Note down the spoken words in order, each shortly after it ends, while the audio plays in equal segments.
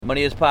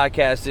Money is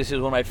Podcast. This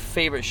is one of my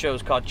favorite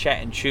shows called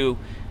Chat and Chew,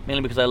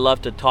 mainly because I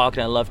love to talk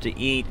and I love to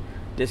eat.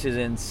 This is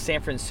in San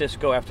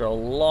Francisco after a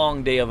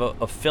long day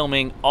of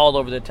filming all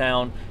over the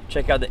town.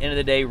 Check out the end of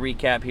the day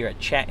recap here at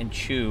Chat and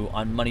Chew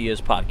on Money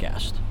is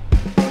Podcast.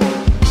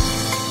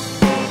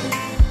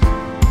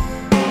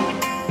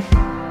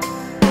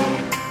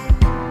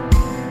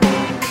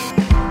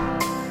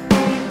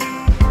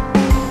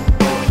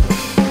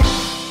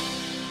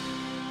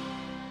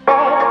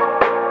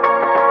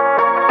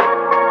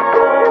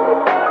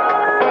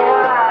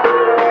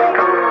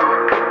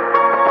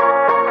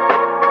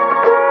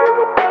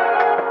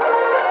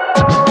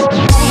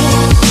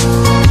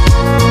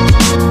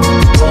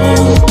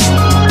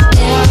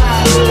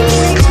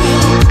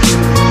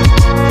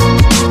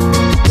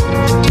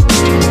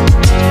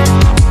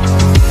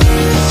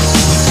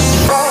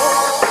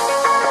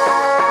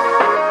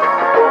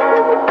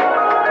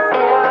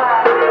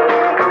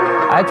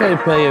 I try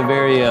to play a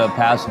very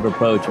passive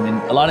approach. I mean,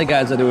 a lot of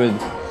guys that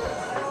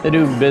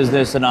do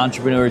business and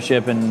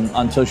entrepreneurship and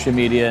on social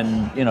media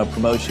and,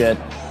 promote shit,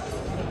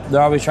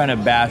 they're always trying to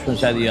bash one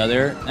side or the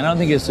other. And I don't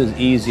think it's as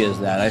easy as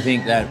that. I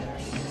think that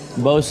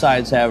both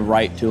sides have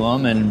right to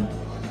them, and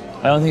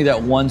I don't think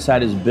that one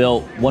side is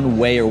built, one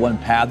way or one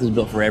path is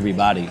built for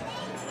everybody.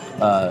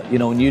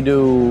 When you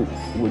do,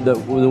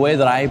 the way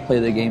that I play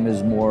the game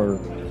is more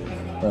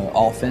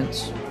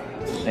offense.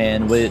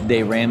 And with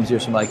Dave Ramsey or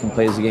somebody can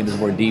play the game is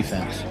more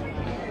defense.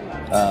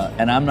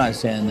 And I'm not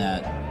saying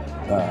that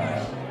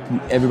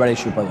everybody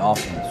should play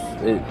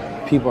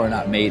offense. People are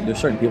not made, there's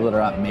certain people that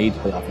are not made to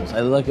play offense. I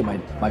look at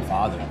my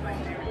father.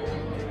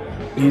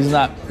 He's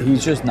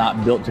just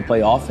not built to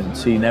play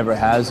offense. He never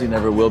has, he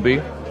never will be.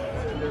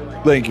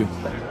 Thank you.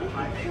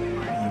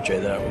 You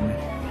trade that with me.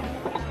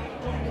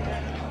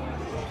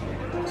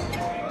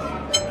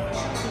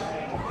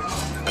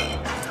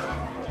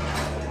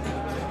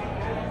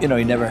 He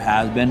never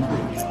has been.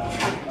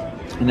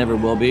 He never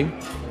will be. It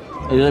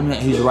doesn't mean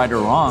that he's right or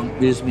wrong.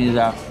 It just means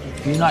that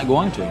he's not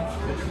going to.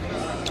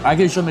 I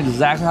can show him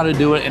exactly how to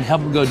do it and help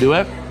him go do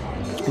it.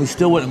 He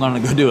still wouldn't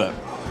want to go do it.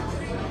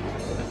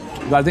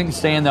 But I think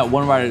saying that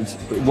one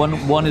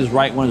is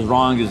right, one is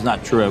wrong is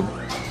not true.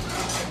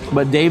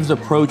 But Dave's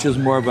approach is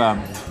more of a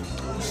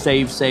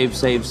save.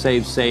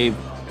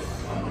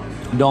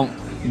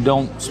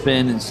 Don't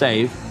spend and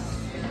save.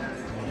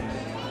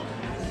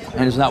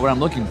 And it's not what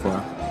I'm looking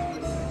for.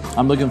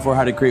 I'm looking for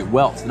how to create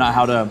wealth, not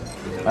how to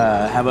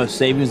have a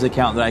savings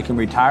account that I can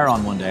retire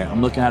on one day.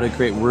 I'm looking how to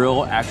create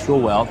real, actual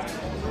wealth.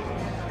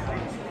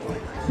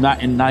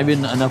 Not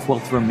even enough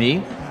wealth for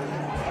me.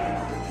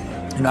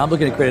 I'm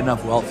looking to create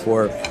enough wealth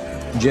for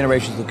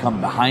generations to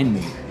come behind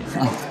me.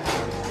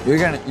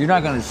 You're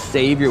not gonna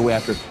save your way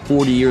after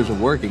 40 years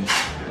of working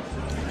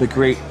to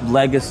create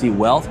legacy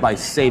wealth by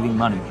saving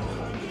money.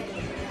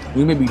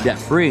 You may be debt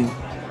free.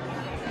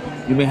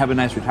 You may have a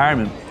nice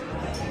retirement.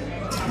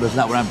 But it's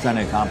not what I'm trying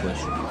to accomplish.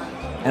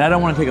 And I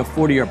don't want to take a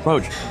 40-year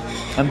approach.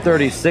 I'm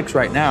 36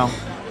 right now.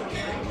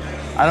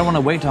 I don't want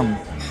to wait till I'm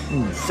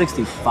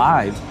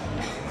 65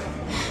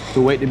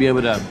 to wait to be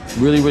able to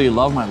really, really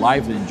love my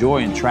life and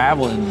enjoy and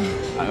travel. And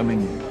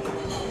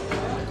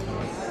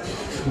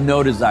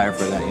no desire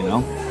for that,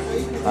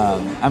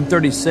 I'm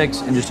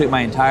 36 and just took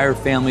my entire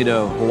family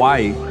to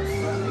Hawaii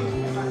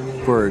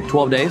for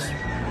 12 days.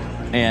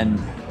 And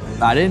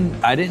I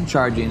didn't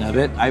charge any of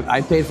it.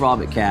 I paid for all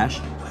of it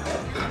cash.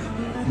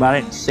 But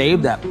I didn't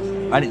save that.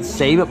 I didn't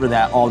save up for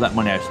that all that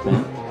money I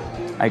spent.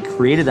 I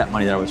created that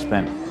money that I was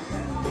spent.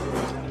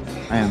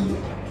 And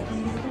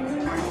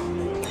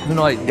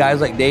guys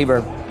like Dave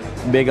are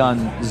big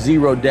on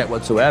zero debt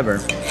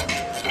whatsoever.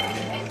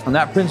 And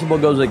that principle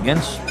goes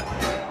against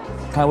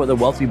kind of what the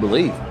wealthy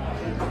believe.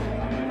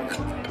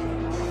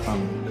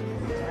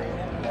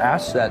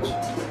 Assets,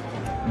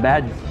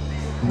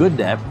 good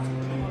debt,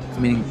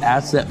 meaning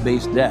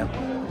asset-based debt,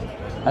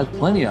 has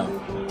plenty of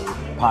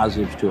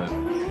positives to it.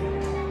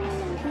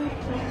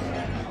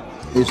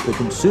 It's the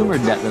consumer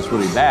debt that's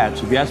really bad.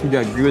 So if you ask me, do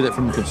I agree with it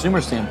from a consumer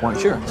standpoint?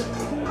 Sure.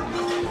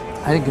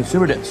 I think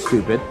consumer debt's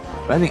stupid,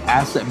 but I think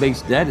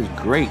asset-based debt is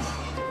great.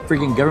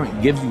 Freaking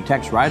government gives you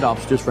tax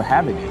write-offs just for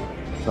having it.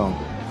 So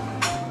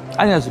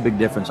I think that's a big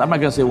difference. I'm not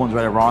gonna say one's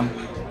right or wrong.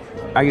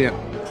 I get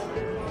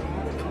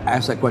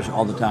asked that question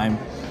all the time.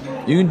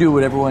 You can do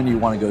whatever one you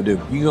want to go do.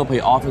 You can go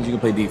play offense, you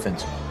can play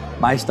defense.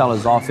 My style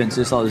is offense,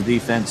 this style is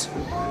defense.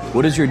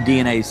 What does your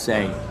DNA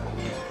say?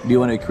 Do you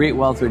want to create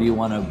wealth or do you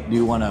want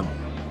to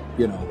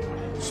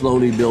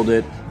slowly build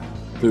it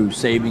through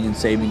saving and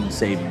saving and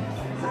saving?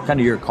 Kind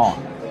of your call.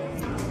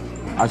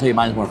 I'll tell you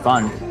mine's more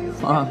fun.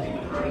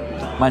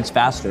 Mine's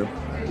faster.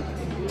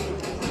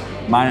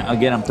 Mine,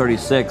 again, I'm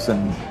 36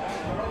 and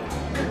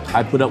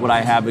I put up what I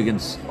have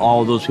against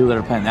all those people that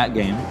are playing that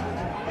game.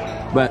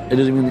 But it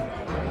doesn't mean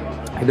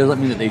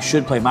that they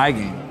should play my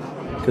game,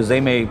 because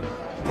they may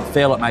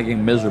fail at my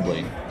game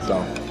miserably.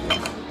 So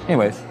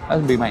anyways, that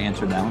would be my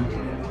answer now.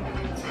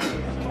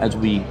 As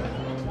we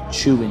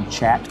chew and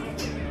chat,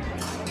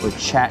 or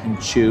chat and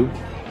chew.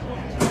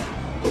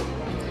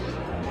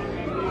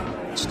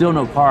 Still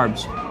no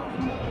carbs.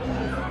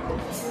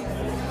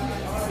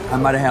 I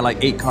might have had like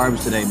 8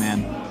 carbs today,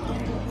 man.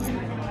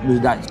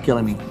 This diet's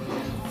killing me.